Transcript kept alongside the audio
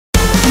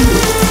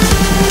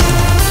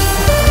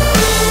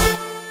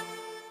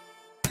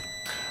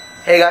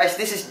Hey guys,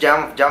 this is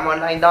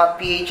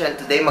jamonline.ph and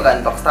today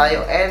mag-unbox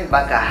tayo and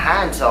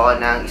magka-hands-on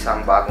ng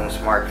isang bagong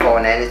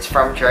smartphone and it's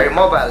from Cherry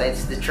Mobile.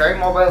 It's the Cherry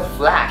Mobile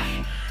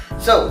Flash.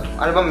 So,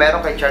 ano ba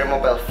meron kay Cherry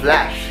Mobile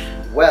Flash?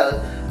 Well,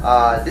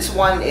 this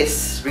one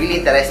is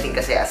really interesting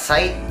kasi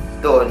aside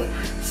doon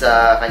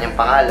sa kanyang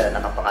pangalan,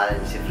 nakapangalan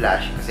si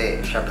Flash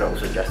kasi syempre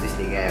uso Justice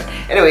League ngayon.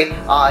 Anyway,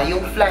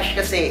 yung Flash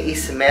kasi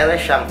is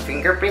meron siyang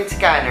fingerprint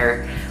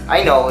scanner.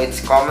 I know it's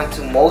common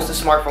to most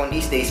smartphone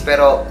these days,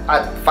 pero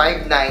at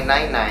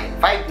 $5,999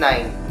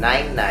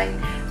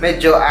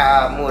 medyo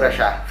mura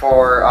siya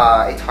for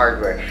its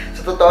hardware.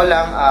 Sa totoo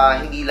lang,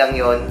 hindi lang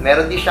yon.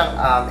 Meron din siyang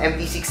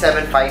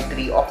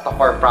MT6753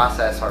 octa-core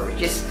processor,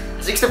 which is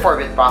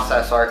 64-bit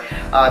processor.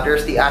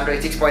 There's the Android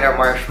 6.0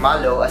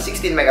 Marshmallow, a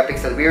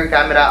 16-megapixel rear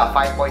camera, a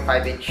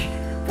 5.5-inch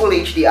Full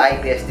HD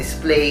IPS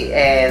display,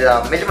 and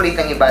medyo maliit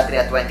lang yung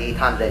battery at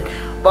 2800.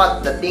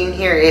 But the thing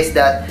here is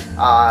that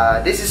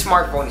this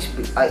smartphone is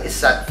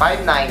at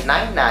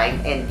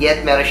 $5,999 and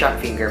yet meron siyang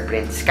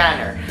fingerprint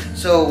scanner.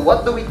 So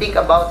what do we think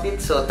about it?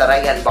 So tara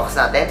i-unbox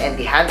natin and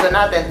i-hands-on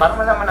natin para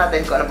malaman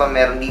natin kung ano ba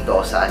meron dito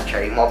sa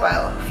Cherry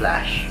Mobile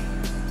Flash.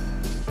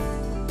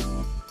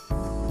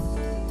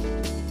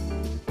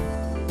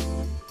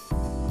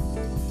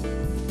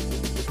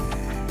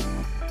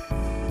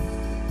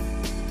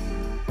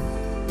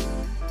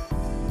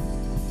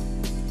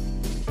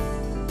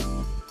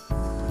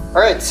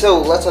 Alright, so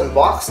let's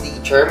unbox the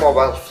Cherry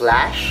Mobile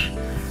Flash.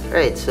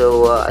 Alright,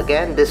 so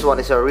again, this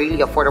one is a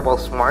really affordable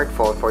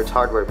smartphone for its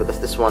hardware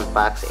because this one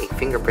packs a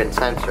fingerprint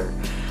sensor.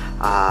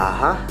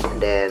 And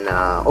then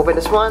open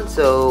this one.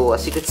 So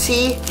as you can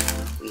see,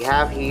 we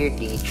have here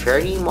the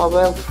Cherry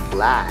Mobile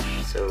Flash.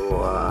 So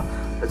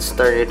let's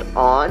turn it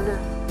on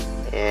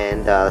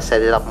and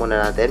set it up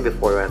muna natin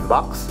before we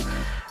unbox.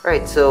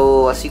 Alright,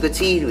 so as you can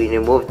see, we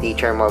removed the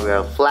Cherry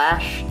Mobile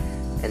Flash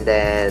and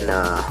then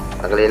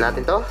tanggalin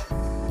natin to.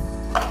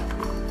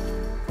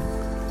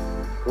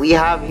 We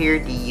have here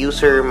the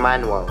user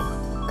manual.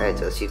 Alright,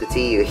 so as you can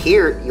see, you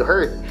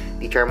heard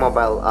the Cherry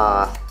Mobile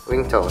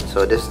ringtone.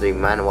 So this is the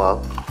manual.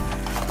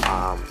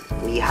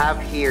 We have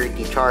here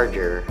the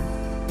charger.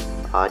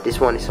 This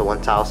one is a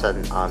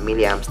 1000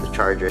 milliamps the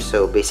charger.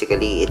 So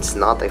basically, it's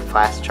not a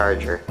fast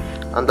charger.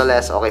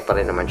 Nonetheless, okay pa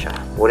rin naman siya.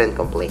 Wouldn't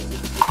complain.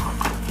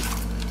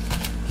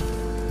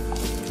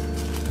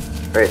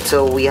 Alright,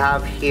 so we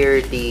have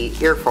here the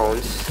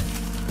earphones.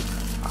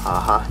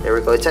 There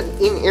we go. It's an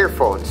in-ear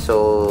phone.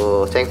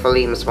 So,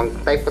 thankfully, mas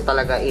mag-type ko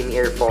talaga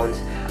in-ear phones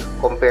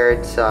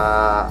compared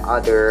sa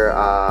other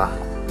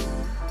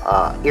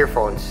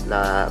earphones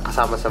na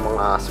kasama sa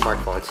mga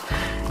smartphones.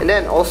 And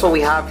then, also,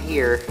 we have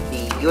here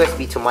the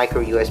USB to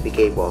micro USB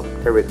cable.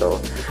 There we go.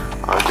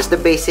 Just the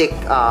basic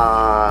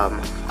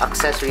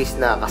accessories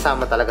na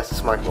kasama talaga sa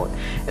smartphone.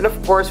 And of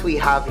course, we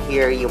have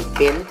here yung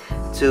pin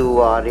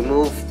to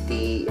remove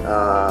the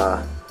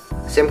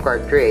SIM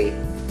card tray.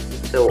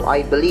 So,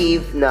 I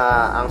believe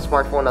na ang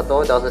smartphone na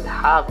to doesn't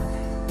have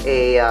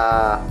a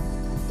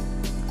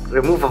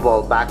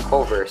removable back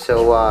cover.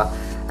 So,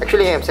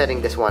 actually, I'm setting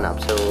this one up.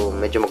 So,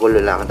 medyo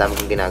magulo lang. Ang dami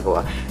kong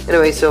ginagawa.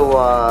 Anyway, so,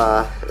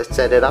 let's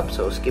set it up.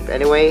 So, skip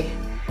anyway.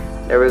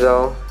 There we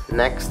go.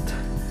 Next.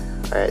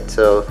 Alright,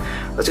 so,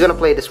 let's gonna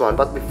play this one.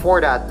 But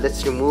before that,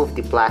 let's remove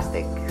the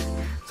plastic.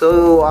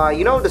 So,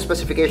 you know the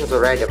specifications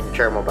already of the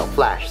Cherry Mobile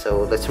Flash.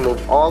 So, let's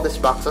remove all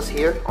these boxes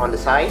here on the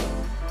side.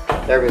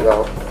 There we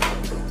go.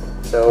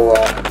 So,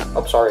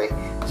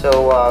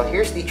 So,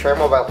 here's the Cherry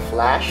Mobile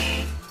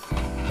Flash.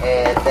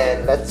 And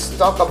then, let's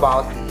talk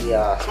about the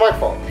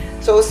smartphone.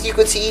 So, as you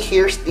can see,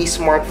 here's the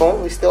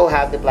smartphone. We still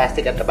have the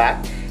plastic at the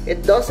back.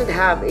 It doesn't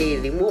have a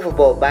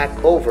removable back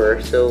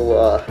cover. So,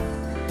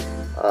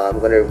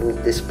 I'm gonna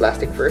remove this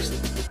plastic first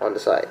on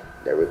the side.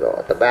 There we go,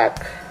 at the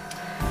back.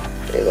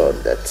 There you go,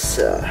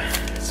 that's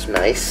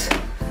nice.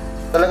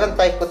 Talagang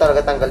type ko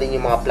talaga tanggalin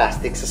yung mga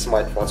plastic sa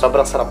smartphone.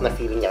 Sobrang sarap na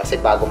feeling niya kasi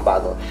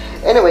bagong-bago.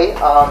 Anyway,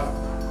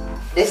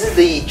 this is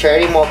the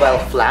Cherry Mobile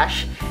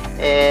Flash,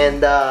 and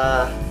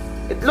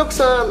it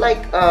looks like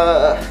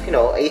you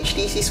know,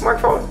 HTC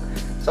smartphone,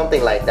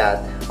 something like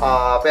that.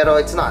 Pero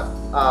it's not.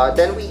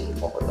 Then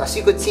as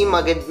you could see,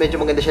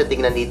 medyo maganda siya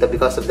tingnan dito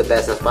because of the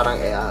bezels.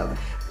 Parang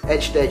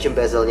edge-to-edge yung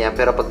bezel niya.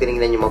 Pero pag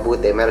tinignan nyo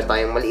mabuti, meron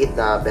tayong maliit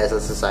na bezel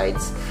sa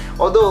sides.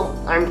 Although,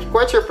 I'm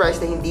quite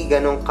surprised na hindi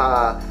ganun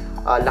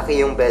laki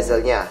yung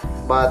bezel niya.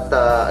 But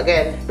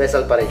again,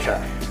 bezel pa rin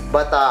siya.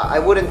 But I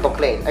wouldn't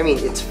complain. I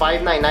mean, it's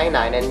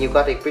 $5,999 and you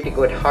got a pretty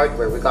good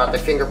hardware. We got the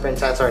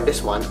fingerprint sensor in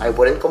this one. I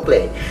wouldn't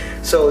complain.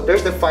 So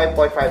there's the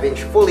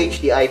 5.5-inch Full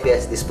HD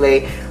IPS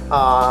display.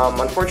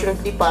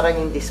 Unfortunately, parang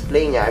yung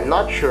display niya, I'm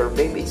not sure.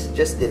 Maybe it's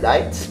just the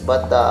lights.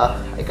 But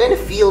I kind of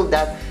feel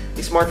that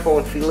the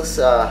smartphone feels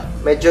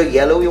medyo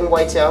yellow yung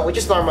white siya, which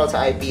is normal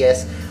sa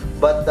IPS.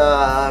 But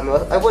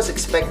I was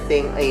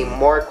expecting a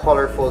more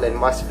colorful and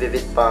mas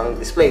vivid pang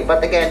display.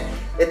 But again,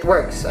 it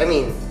works. I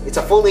mean, it's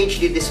a full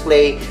HD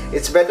display.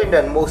 It's better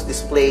than most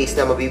displays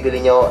na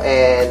mabibili nyo.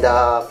 And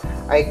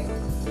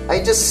I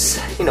just,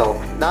 you know,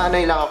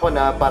 naanay lang ako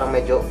na parang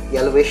medyo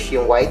yellowish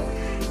yung white.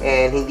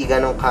 and hindi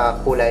ganun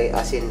kakulay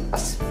as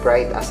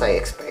bright as I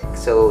expect.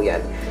 So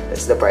yan,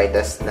 that's the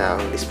brightest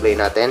ng display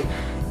natin.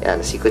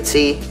 Yan, as you could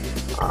see.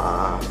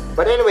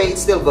 But anyway,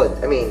 it's still good.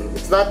 I mean,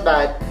 it's not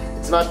bad,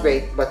 it's not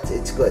great, but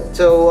it's good.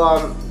 So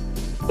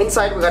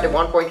inside, we got a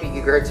 1.3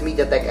 GHz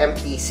MediaTek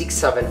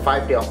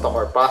MT675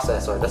 octa-core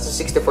processor. That's a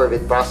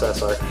 64-bit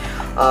processor.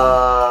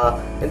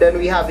 And then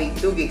we have a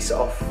 2 gigs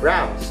of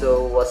RAM.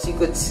 So as you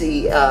could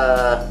see,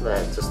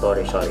 it's a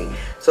storage, sorry.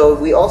 So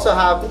we also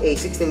have a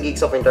 16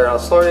 gigs of internal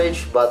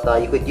storage, but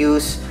you could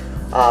use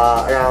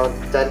around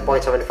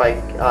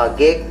 10.75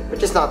 gig,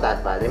 which is not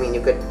that bad. I mean,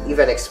 you could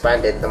even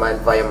expand it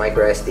naman via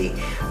microSD,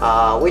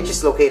 which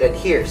is located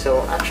here.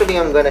 So actually,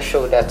 I'm gonna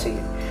show that to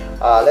you.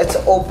 Let's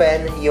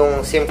open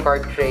yung SIM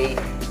card tray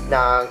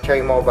ng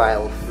Cherry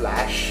Mobile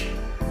Flash.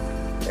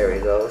 There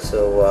we go.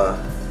 So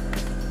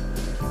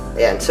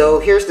ayan. So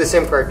here's the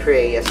SIM card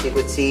tray. As you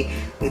could see,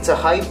 it's a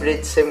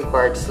hybrid SIM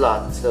card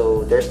slot.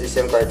 So there's the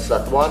SIM card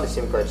slot 1, the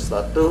SIM card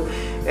slot 2,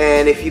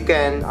 and if you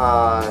can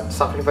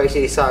sacrifice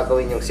yung isa,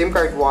 gawin yung SIM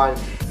card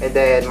 1, and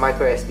then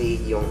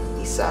microSD yung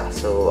isa.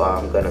 So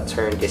I'm gonna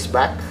turn this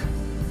back.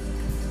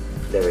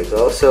 There we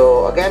go.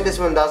 So again, this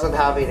one doesn't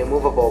have a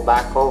removable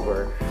back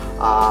cover.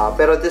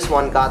 Pero this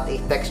one got a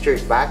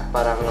textured back.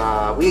 Parang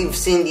we've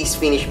seen these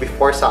finished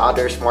before sa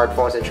other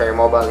smartphones and Cherry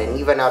Mobile and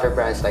even other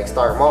brands like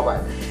Star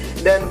Mobile.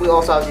 Then we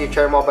also have the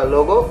Cherry Mobile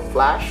logo,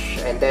 flash,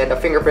 and then the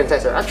fingerprint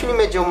sensor. Actually,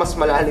 medyo mas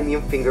malalim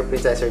yung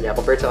fingerprint sensor niya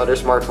compared to other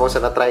smartphones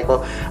na na-try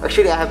ko.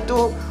 Actually, I have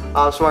two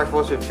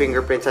smartphones with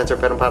fingerprint sensor,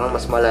 pero parang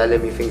mas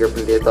malalim yung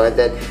fingerprint dito. And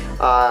then,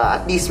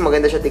 at least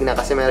maganda siya tingnan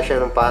kasi meron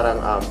siya ng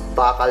parang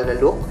bakal na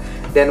look.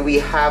 Then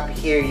we have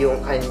here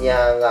yung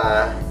kanyang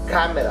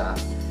camera.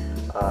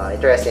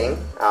 Interesting.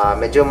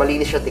 Medyo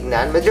malinis siya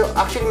tignan.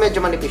 Actually, medyo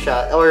manipis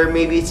siya. Or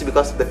maybe it's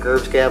because of the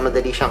curves, kaya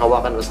madali siyang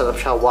hawakan. Masarap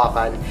siya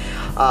hawakan.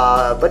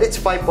 But it's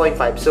 5.5.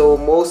 So,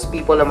 most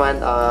people naman,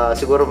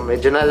 siguro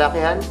medyo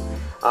nalakihan.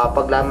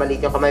 Pag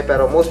maliit yung kamay.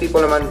 Pero most people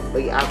naman,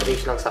 may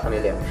average lang sa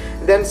kanila.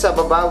 Then, sa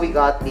baba, we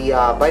got the,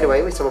 by the way,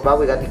 sa baba,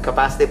 we got the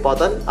capacitive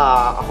button.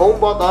 A home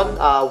button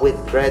with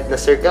red na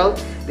circle.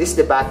 This is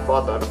the back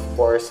button, of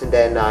course. And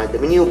then, the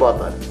menu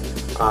button.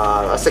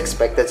 As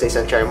expected sa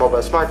isang Cherry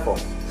Mobile smartphone.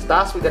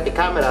 Last, we got the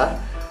camera.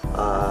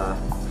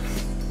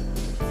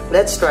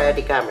 Let's try out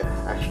the camera,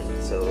 actually.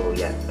 So,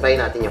 yeah, try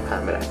natin yung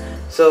camera.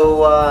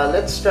 So,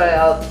 let's try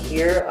out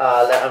here.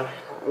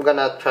 I'm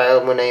gonna try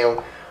out muna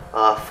yung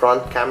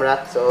front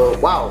camera. So,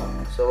 wow.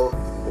 So,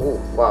 oh,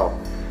 wow.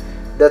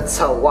 That's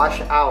a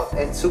wash out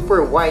and super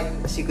white,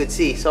 as you could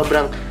see.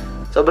 Sobrang,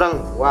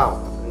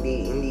 wow.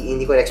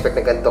 Hindi ko na-expect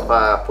na ganito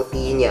ka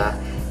puti niya.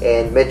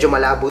 And medyo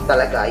malabo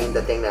talaga yung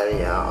dating na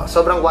niya.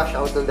 Sobrang wash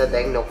out yung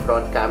dating ng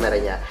front camera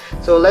niya.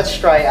 So let's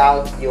try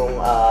out yung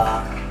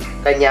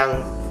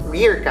kanyang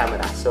rear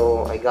camera.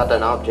 So I got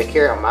an object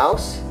here, a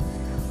mouse.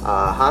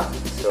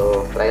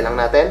 So try lang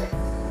natin.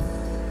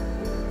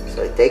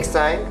 So it takes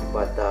time,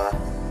 but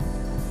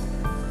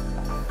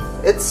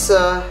it's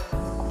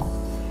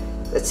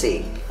let's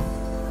see.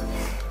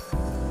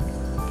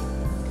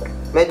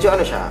 Medyo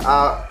ano siya,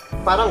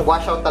 parang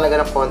wash out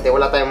talaga ng konti.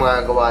 Wala tayong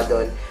magagawa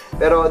doon.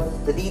 Pero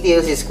the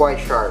details is quite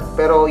sharp.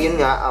 Pero yun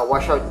nga,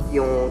 wash out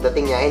yung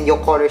dating niya and yung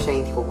colors na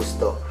hindi ko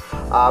gusto.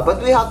 But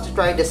we have to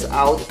try this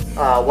out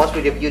once we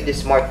review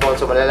this smartphone.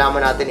 So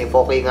malalaman natin if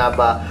okay nga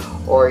ba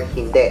or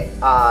hindi.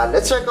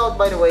 Let's check out,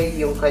 by the way,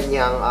 yung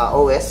kanyang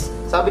OS.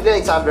 Sabi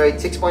nila it's Android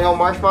 6.0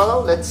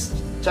 Marshmallow. Let's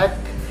check.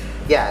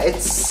 Yeah,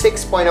 it's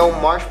 6.0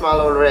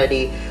 Marshmallow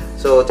already.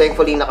 So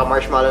thankfully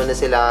naka-marshmallow na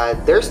sila.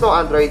 There's no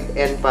Android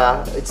N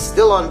pa. It's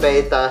still on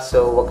beta.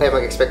 So wag kayo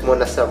mag-expect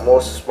muna sa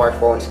most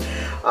smartphones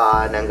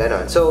ng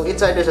ganon. So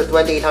inside there's a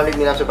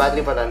 2800 mAh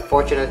battery, but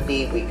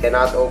unfortunately we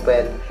cannot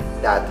open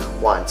that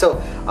one. So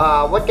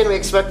what can we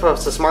expect from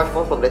sa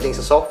smartphone pagdating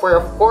sa software?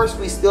 Of course,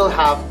 we still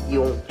have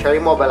yung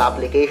Cherry Mobile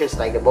applications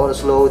like the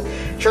Bonus Load,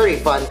 Cherry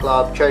Fun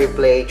Club, Cherry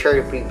Play,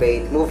 Cherry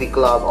Prepaid, Movie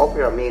Club,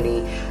 Opera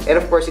Mini, and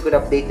of course you could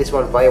update this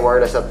one via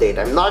wireless update.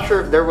 I'm not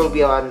sure if there will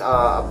be an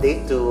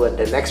update to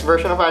the next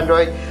version of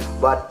Android,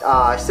 but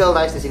still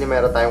nice to see na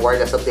meron tayong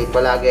wireless update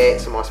palagi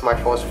sa mga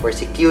smartphones for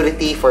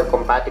security, for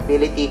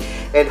compatibility,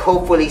 and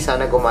hopefully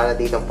sana gumana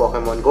din ng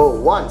Pokemon Go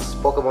once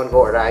Pokemon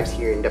Go arrives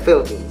here in the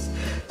Philippines.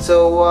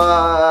 So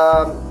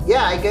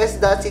yeah, I guess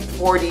that's it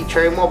for the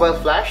Cherry Mobile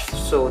Flash.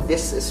 So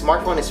this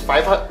smartphone is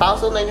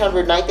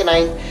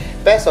 5,999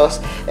 pesos,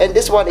 and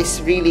this one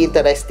is really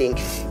interesting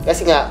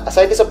kasi nga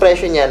aside sa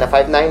presyo niya na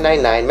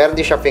 5,999, meron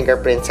din siya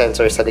fingerprint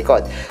sensor sa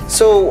likod.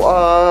 So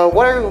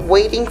what are we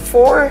waiting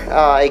for?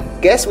 I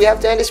guess we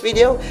have to end this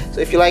video. So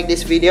if you like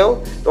this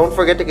video, don't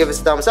forget to give us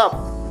a thumbs up.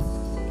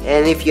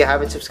 And if you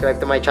haven't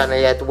subscribed to my channel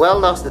yet, well,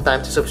 now's the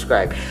time to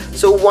subscribe.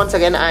 So once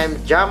again, I'm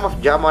Jam of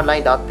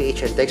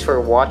JamOnline.ph, and thanks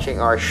for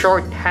watching our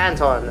short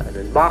hands-on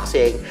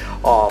unboxing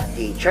of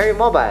the Cherry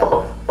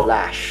Mobile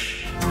Flash.